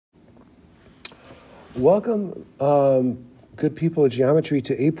Welcome, good people of geometry,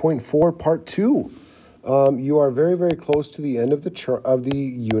 to 8.4 part 2. You are very, very close to the end of the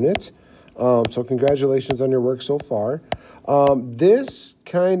unit, so congratulations on your work so far. This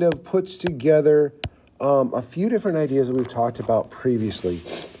kind of puts together a few different ideas that we've talked about previously.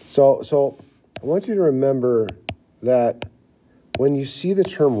 So I want you to remember that when you see the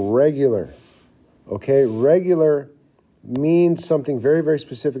term regular, okay, regular means something very, very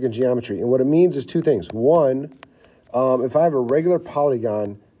specific in geometry. And what it means is two things. One, if I have a regular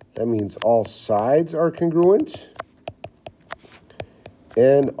polygon, that means all sides are congruent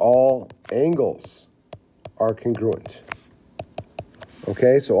and all angles are congruent.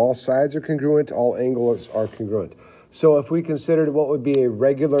 Okay, so all sides are congruent, all angles are congruent. So if we considered what would be a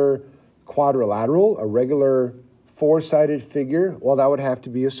regular quadrilateral, a regular four-sided figure, well, that would have to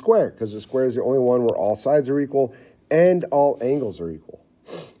be a square, because a square is the only one where all sides are equal and all angles are equal.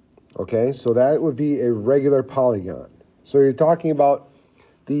 Okay, so that would be a regular polygon. So you're talking about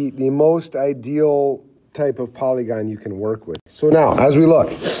the most ideal type of polygon you can work with. So now, as we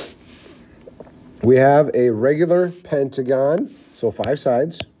look, we have a regular pentagon, so 5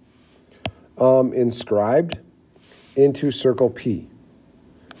 sides, inscribed into circle P.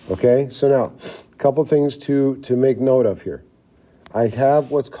 Okay, so now, a couple things to make note of here. I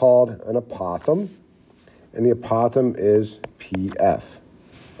have what's called an apothem, and the apothem is PF.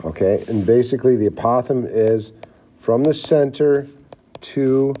 Okay, and basically the apothem is from the center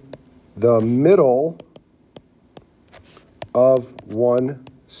to the middle of one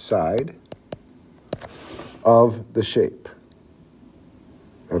side of the shape.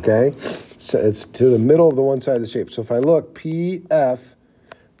 Okay, so it's to the middle of the one side of the shape. So if I look, PF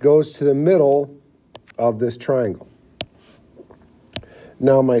goes to the middle of this triangle.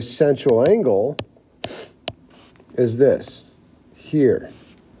 Now my central angle is this, here.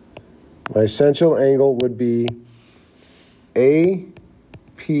 My central angle would be APB.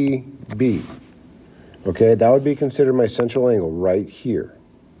 Okay, that would be considered my central angle right here.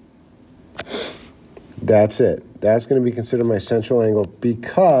 That's it. That's going to be considered my central angle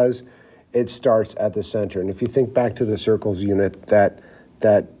because it starts at the center. And if you think back to the circles unit, that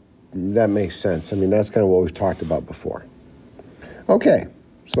makes sense. I mean, that's kind of what we've talked about before. Okay,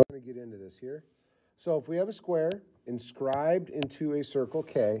 so let me get into this here. So if we have a square inscribed into a circle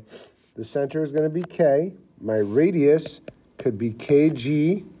K, the center is going to be K. My radius could be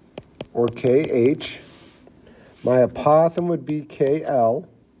KG or KH. My apothem would be KL.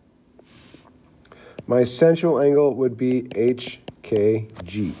 My central angle would be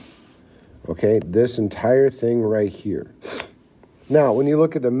HKG. Okay, this entire thing right here. Now, when you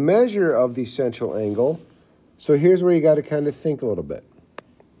look at the measure of the central angle, so here's where you got to kind of think a little bit.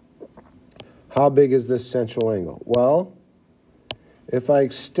 How big is this central angle? Well, if I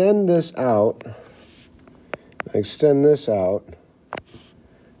extend this out,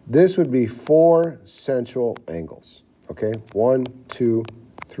 this would be 4 central angles. Okay, 1, 2,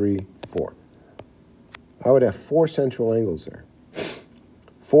 3, 4. I would have 4 central angles there.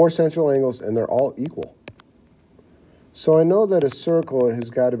 4 central angles, and they're all equal. So I know that a circle has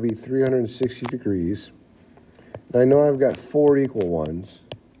got to be 360 degrees. And I know I've got 4 equal ones.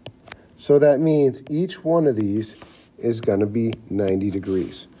 So that means each one of these is going to be 90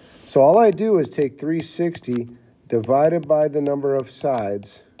 degrees. So all I do is take 360 divided by the number of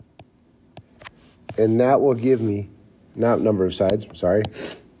sides, and that will give me, not number of sides, sorry,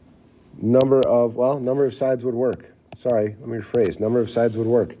 number of sides would work. Sorry, let me rephrase. Number of sides would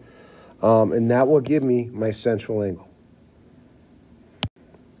work. And that will give me my central angle.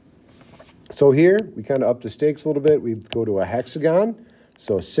 So here, we kind of up the stakes a little bit. We go to a hexagon.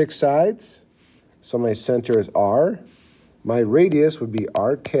 So 6 sides. So my center is R. My radius would be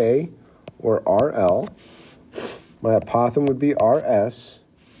RK or RL. My apothem would be RS.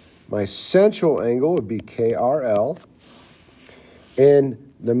 My central angle would be KRL. And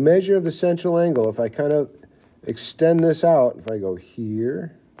the measure of the central angle, if I kind of extend this out, if I go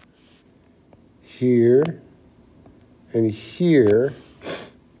here, here, and here,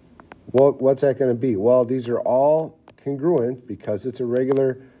 well, what's that going to be? Well, these are all congruent because it's a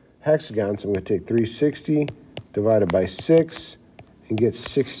regular hexagon. So I'm going to take 360 divided by 6 and get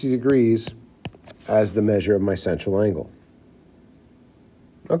 60 degrees as the measure of my central angle.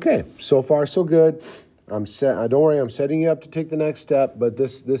 Okay, so far so good. I'm set. Don't worry, I'm setting you up to take the next step, but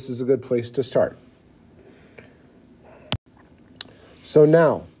this is a good place to start. So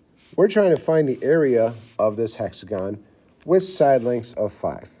now, we're trying to find the area of this hexagon with side lengths of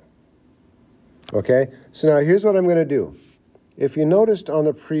 5. Okay, so now here's what I'm going to do. If you noticed on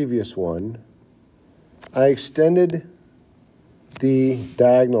the previous one, I extended the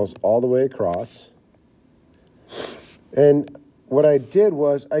diagonals all the way across. And what I did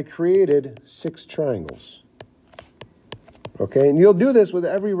was I created 6 triangles. Okay, and you'll do this with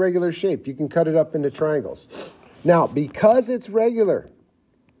every regular shape. You can cut it up into triangles. Now, because it's regular,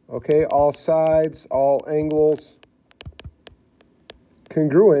 okay, all sides, all angles,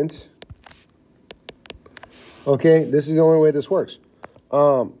 congruent, okay, this is the only way this works.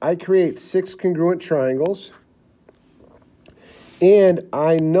 I create 6 congruent triangles, and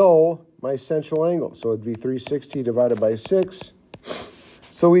I know my central angle. So it'd be 360 divided by 6.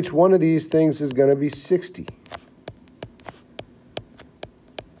 So each one of these things is going to be 60.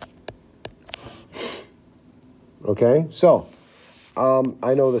 Okay, so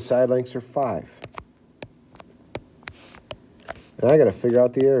I know the side lengths are 5. And I got to figure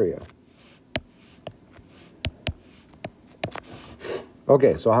out the area.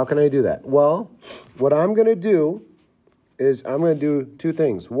 Okay, so how can I do that? Well, what I'm going to do is I'm going to do 2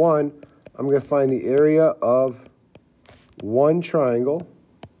 things. One, I'm going to find the area of one triangle.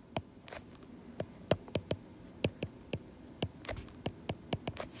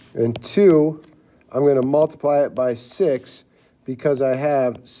 And 2, I'm going to multiply it by 6 because I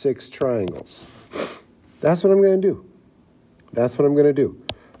have 6 triangles. That's what I'm going to do. That's what I'm going to do.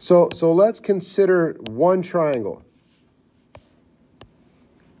 So let's consider one triangle.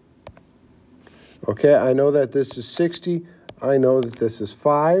 Okay, I know that this is 60. I know that this is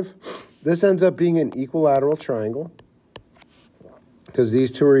 5. This ends up being an equilateral triangle because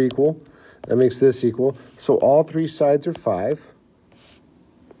these two are equal. That makes this equal. So all 3 sides are 5.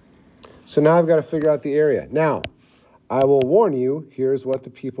 So now I've got to figure out the area. Now, I will warn you, here's what the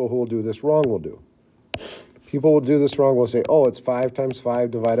people who will do this wrong will do. People will do this wrong will say, oh, it's 5 times 5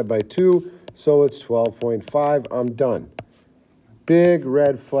 divided by 2, so it's 12.5. I'm done. Big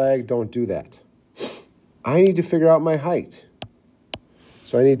red flag, don't do that. I need to figure out my height.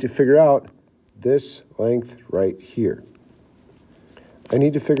 So I need to figure out this length right here. I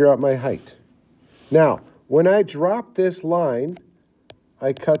need to figure out my height. Now, when I drop this line,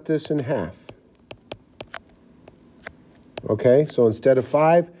 I cut this in half. Okay, so instead of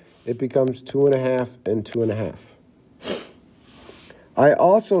 5, it becomes 2.5 and 2.5. I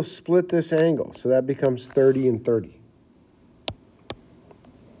also split this angle, so that becomes 30 and 30.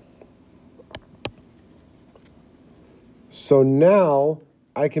 So now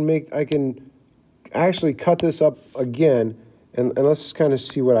I can actually cut this up again, and let's just kind of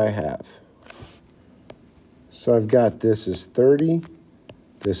see what I have. So I've got this is 30,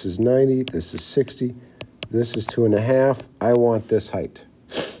 this is 90, this is 60, this is 2.5. I want this height.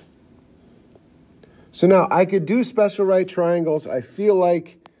 So now I could do special right triangles. I feel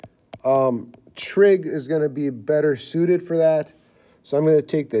like trig is going to be better suited for that. So I'm going to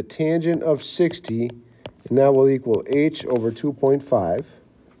take the tangent of 60, and that will equal h over 2.5.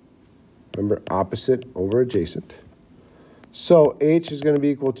 Remember, opposite over adjacent. So h is going to be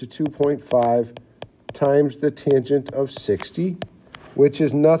equal to 2.5 times the tangent of 60, which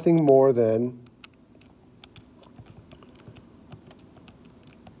is nothing more than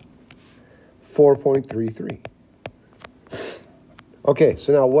 4.33. Okay,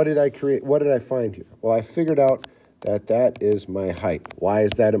 so now what did I create? What did I find here? Well, I figured out that that is my height. Why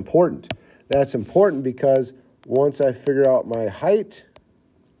is that important? That's important because once I figure out my height,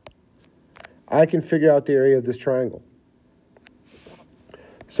 I can figure out the area of this triangle.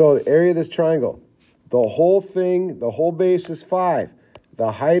 So the area of this triangle, the whole thing, the whole base is 5.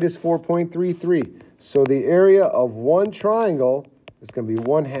 The height is 4.33. So the area of one triangle is going to be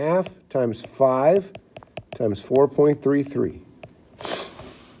 1/2 times 5 times 4.33.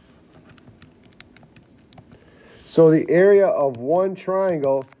 So the area of one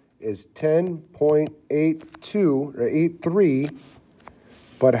triangle is 10.82 or 83.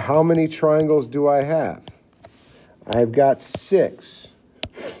 But how many triangles do I have? I've got 6.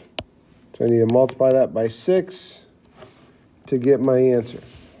 So I need to multiply that by 6 to get my answer.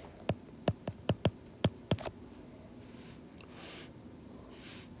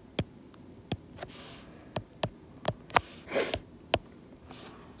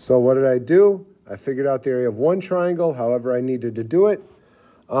 So what did I do? I figured out the area of one triangle, however I needed to do it,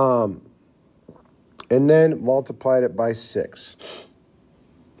 and then multiplied it by 6.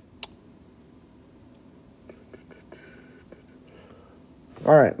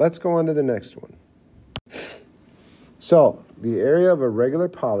 All right, let's go on to the next one. So the area of a regular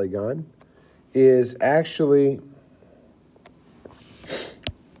polygon is actually,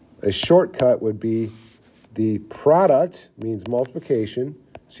 a shortcut would be the product, means multiplication.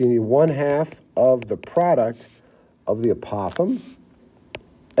 So you need 1/2 of the product of the apothem,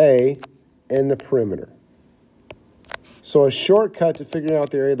 A, and the perimeter. So a shortcut to figuring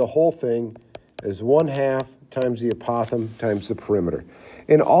out the area of the whole thing is 1/2 times the apothem times the perimeter.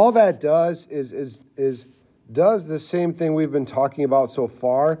 And all that does is does the same thing we've been talking about so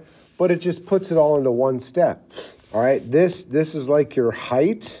far, but it just puts it all into one step. All right, this is like your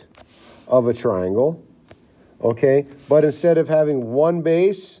height of a triangle, okay? But instead of having one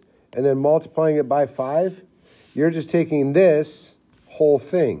base and then multiplying it by 5, you're just taking this whole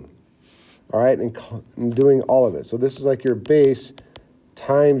thing, all right, and doing all of it. So this is like your base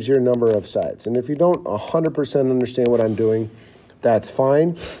times your number of sides. And if you don't 100% understand what I'm doing, that's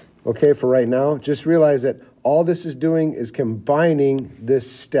fine, okay, for right now. Just realize that all this is doing is combining this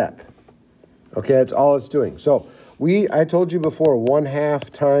step, okay? That's all it's doing. So I told you before,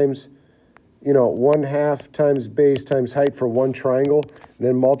 1/2 times, 1/2 times base times height for one triangle, and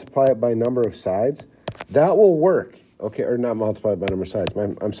then multiply it by number of sides. That will work, okay, or not multiply it by number of sides.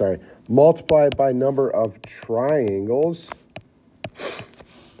 I'm sorry, multiply it by number of triangles.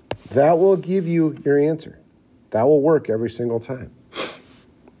 That will give you your answer. That will work every single time.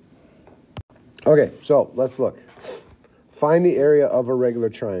 Okay, so let's look. Find the area of a regular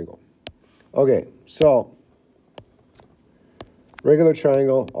triangle. Okay, so regular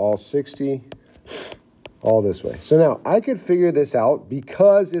triangle, all 60, all this way. So now I could figure this out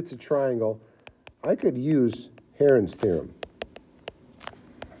because it's a triangle. I could use Heeren's theorem.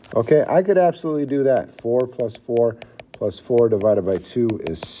 Okay, I could absolutely do that. 4 plus 4 plus 4 divided by 2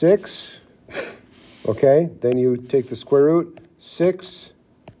 is 6. Okay, then you take the square root. 6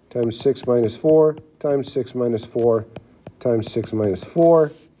 times 6 minus 4 times 6 minus 4 times 6 minus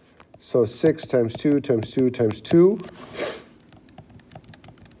 4. So 6 times 2 times 2 times 2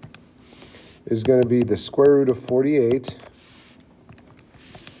 is going to be the square root of 48,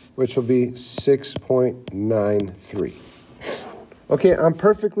 which will be 6.93. Okay, I'm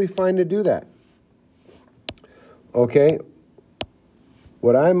perfectly fine to do that. Okay,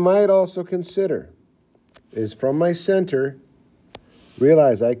 what I might also consider is from my center,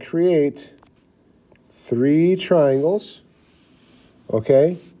 realize I create 3 triangles,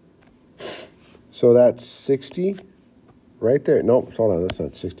 okay? So that's 60 right there. No, hold on, that's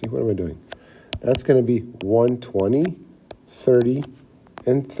not 60. What am I doing? That's going to be 120, 30,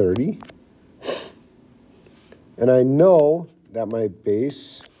 and 30. And I know that my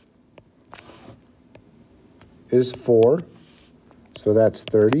base is 4, so that's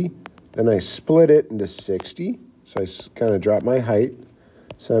 30. Then I split it into 60, so I kind of drop my height.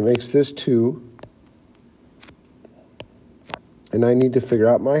 So that makes this 2. And I need to figure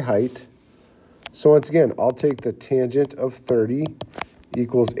out my height. So once again, I'll take the tangent of 30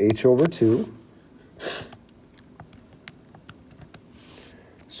 equals h over 2.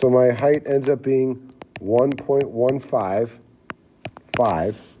 So my height ends up being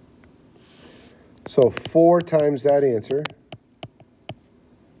 1.155. So 4 times that answer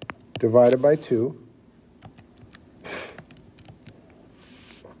divided by 2.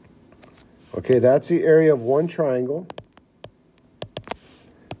 Okay, that's the area of one triangle.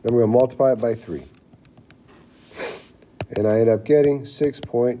 Then we're going to multiply it by 3. And I end up getting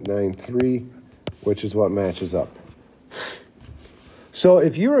 6.93, which is what matches up. So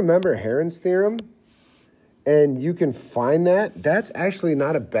if you remember Heeren's theorem, and you can find that, that's actually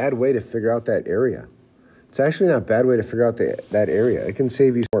not a bad way to figure out that area. It's actually not a bad way to figure out that area. It can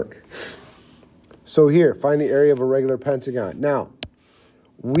save you work. So here, find the area of a regular pentagon. Now,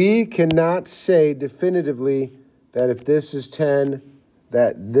 we cannot say definitively that if this is 10,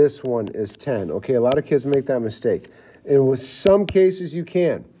 that this one is 10. Okay, a lot of kids make that mistake. And with some cases you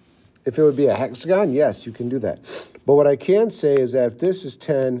can. If it would be a hexagon, yes, you can do that. But what I can say is that if this is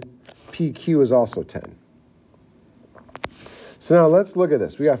 10, PQ is also 10. So now let's look at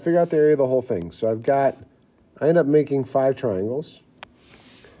this. We got to figure out the area of the whole thing. So I end up making 5 triangles.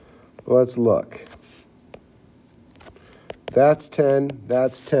 But let's look. That's 10,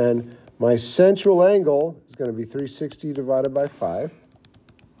 that's 10. My central angle is going to be 360 divided by 5,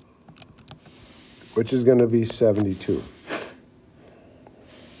 which is going to be 72.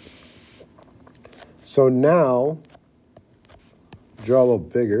 So now, draw a little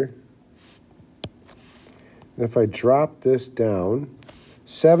bigger. And if I drop this down,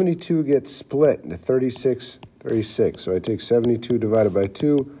 72 gets split into 36, 36. So I take 72 divided by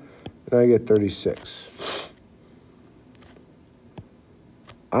 2, and I get 36.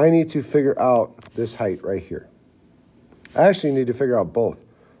 I need to figure out this height right here. I actually need to figure out both.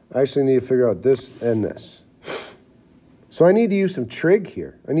 I actually need to figure out this and this. So I need to use some trig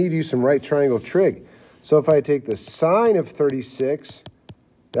here. I need to use some right triangle trig. So if I take the sine of 36,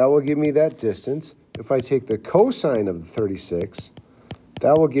 that will give me that distance. If I take the cosine of the 36,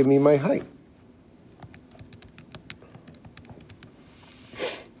 that will give me my height.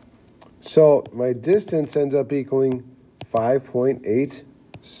 So my distance ends up equaling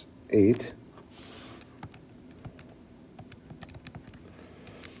 5.88.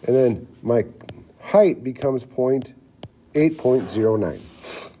 And then my height becomes 8.09.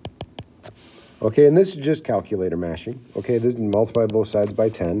 Okay, and this is just calculator mashing. Okay, this multiply both sides by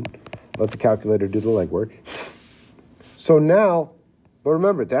 10. Let the calculator do the legwork. So now, but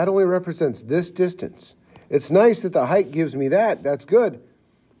remember, that only represents this distance. It's nice that the height gives me that. That's good.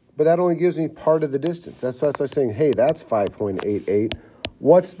 But that only gives me part of the distance. That's why I was saying, hey, that's 5.88.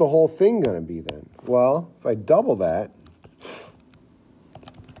 What's the whole thing going to be then? Well, if I double that,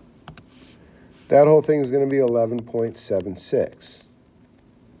 that whole thing is going to be 11.76.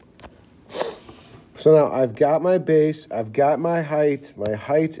 So now I've got my base, I've got my height. My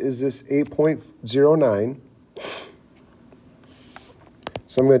height is this 8.09.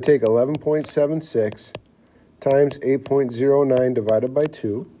 So I'm going to take 11.76 times 8.09 divided by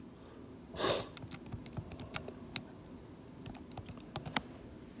 2.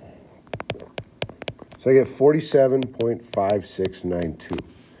 So I get 47.5692.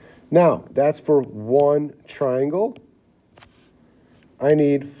 Now, that's for one triangle. I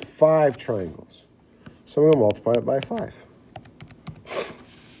need 5 triangles. So I'm going to multiply it by 5.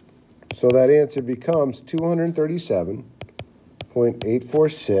 So that answer becomes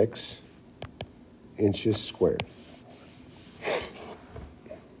 237.846 inches squared.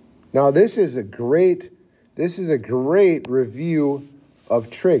 Now this is a great review of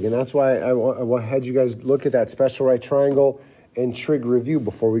trig, and that's why I had you guys look at that special right triangle and trig review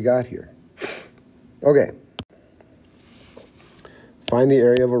before we got here. Okay. Find the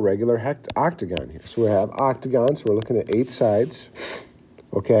area of a regular octagon here. So we have octagons, so we're looking at 8 sides.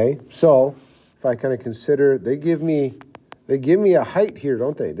 Okay, so if I kind of consider, they give me a height here,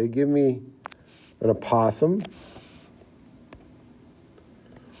 don't they? They give me an apothem.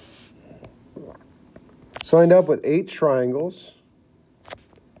 So I end up with 8 triangles.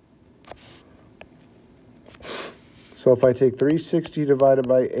 So if I take 360 divided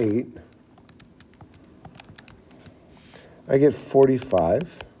by 8, I get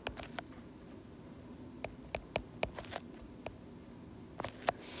 45.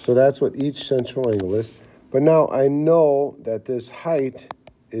 So that's what each central angle is. But now I know that this height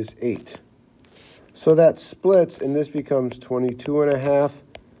is 8. So that splits, and this becomes 22.5.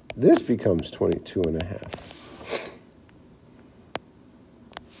 This becomes 22.5.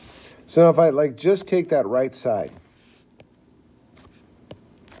 So now if I just take that right side.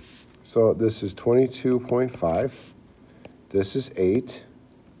 So this is 22.5. This is 8.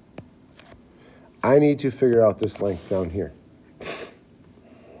 I need to figure out this length down here.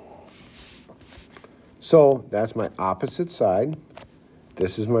 So that's my opposite side.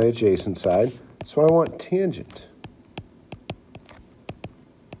 This is my adjacent side. So I want tangent.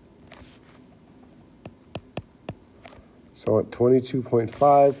 So at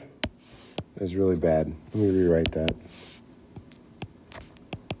 22.5 is really bad. Let me rewrite that.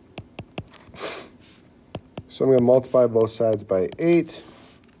 So I'm going to multiply both sides by 8.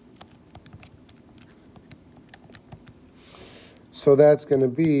 So that's going to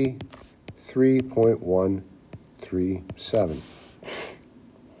be 3.137.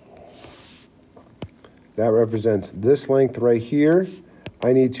 That represents this length right here.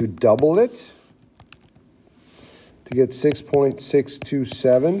 I need to double it to get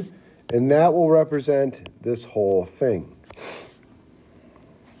 6.627, and that will represent this whole thing.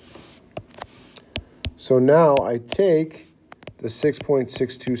 So now I take the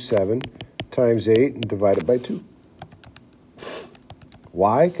 6.627 times 8 and divide it by 2.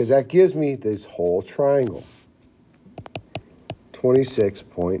 Why? Because that gives me this whole triangle,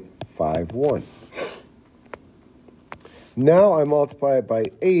 26.51. Now I multiply it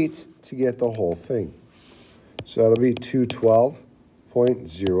by 8 to get the whole thing. So that'll be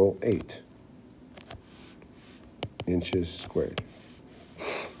 212.08 inches squared.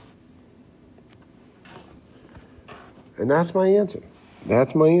 And that's my answer.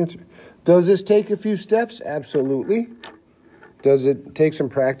 That's my answer. Does this take a few steps? Absolutely. Does it take some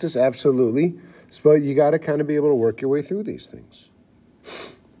practice? Absolutely. But you got to kind of be able to work your way through these things.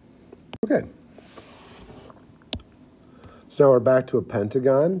 Okay. So now we're back to a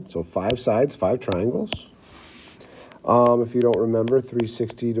pentagon. So 5 sides, 5 triangles. If you don't remember,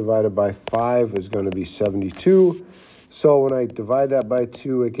 360 divided by 5 is going to be 72. So when I divide that by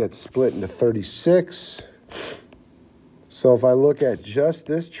 2, it gets split into 36. So if I look at just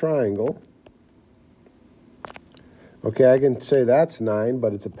this triangle, okay, I can say that's 9,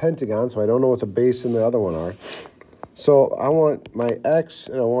 but it's a pentagon, so I don't know what the base and the other one are. So I want my x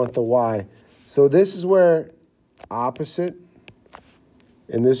and I want the y. So this is where opposite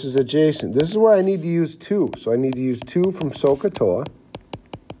and this is adjacent. This is where I need to use 2. So I need to use 2 from SOHCAHTOA.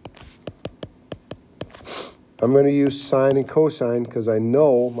 I'm going to use sine and cosine because I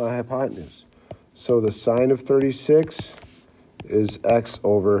know my hypotenuse. So the sine of 36 is x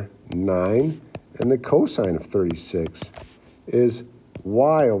over 9, and the cosine of 36 is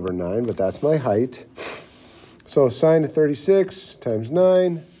y over 9, but that's my height. So sine of 36 times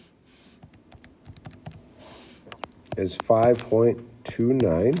 9 is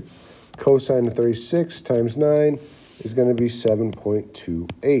 5.29. Cosine of 36 times 9 is going to be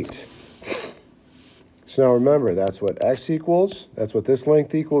 7.28. So now remember, that's what x equals, that's what this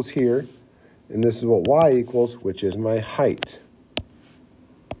length equals here, and this is what y equals, which is my height.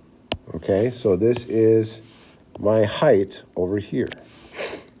 Okay, so this is my height over here.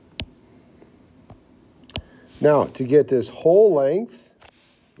 Now, to get this whole length,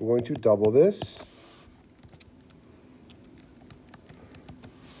 I'm going to double this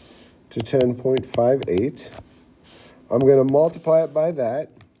to 10.58. I'm going to multiply it by that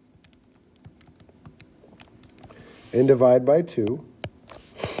and divide by 2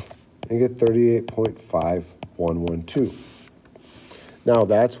 and get 38.5112. Now,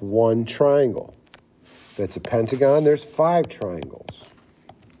 that's one triangle. If it's a pentagon, there's 5 triangles.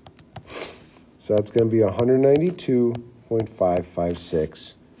 So that's going to be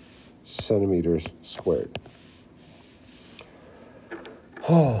 192.556 centimeters squared.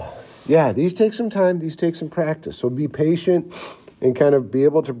 Oh, yeah, these take some time. These take some practice. So be patient and kind of be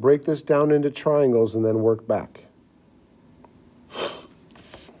able to break this down into triangles and then work back.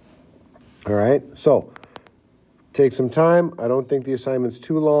 All right, so take some time. I don't think the assignment's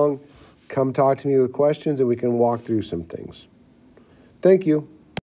too long. Come talk to me with questions and we can walk through some things. Thank you.